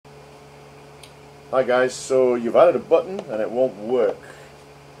Hi guys, so you've added a button and it won't work.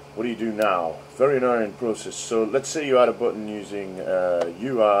 What do you do now? Very annoying process. So let's say you add a button using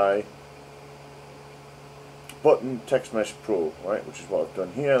UI button text mesh pro, right, which is what I've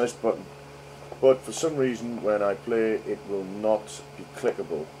done here, this button. But for some reason when I play it will not be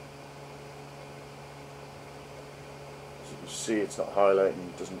clickable. As you can see, it's not highlighting,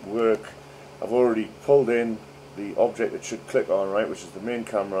 it doesn't work. I've already pulled in the object it should click on, right, which is the main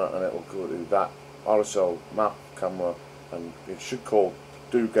camera, and it will go to that RSL map camera, and it should call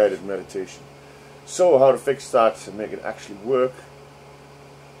do guided meditation. So how to fix that and make it actually work?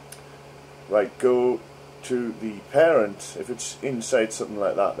 Right, go to the parent. If it's inside something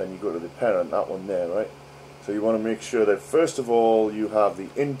like that, then you go to the parent, that one there, right? So you want to make sure that first of all you have the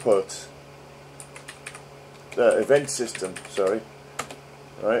input, the event system, sorry,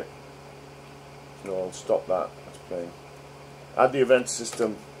 right? No, I'll stop that, that's playing. Add the event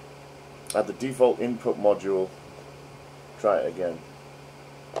system, add the default input module, try it again.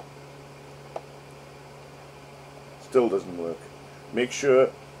 Still doesn't work. Make sure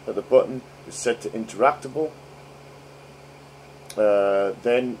that the button is set to interactable.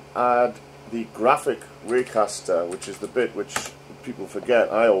 Then add the graphiccaster, which is the bit which people forget.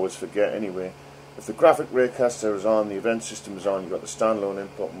 I always forget anyway. If the graphiccaster is on, the event system is on, you've got the standalone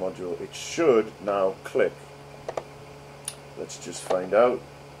input module, it should now click. Let's just find out.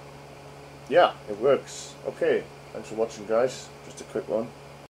 Yeah, it works. Okay, thanks for watching guys, just a quick one.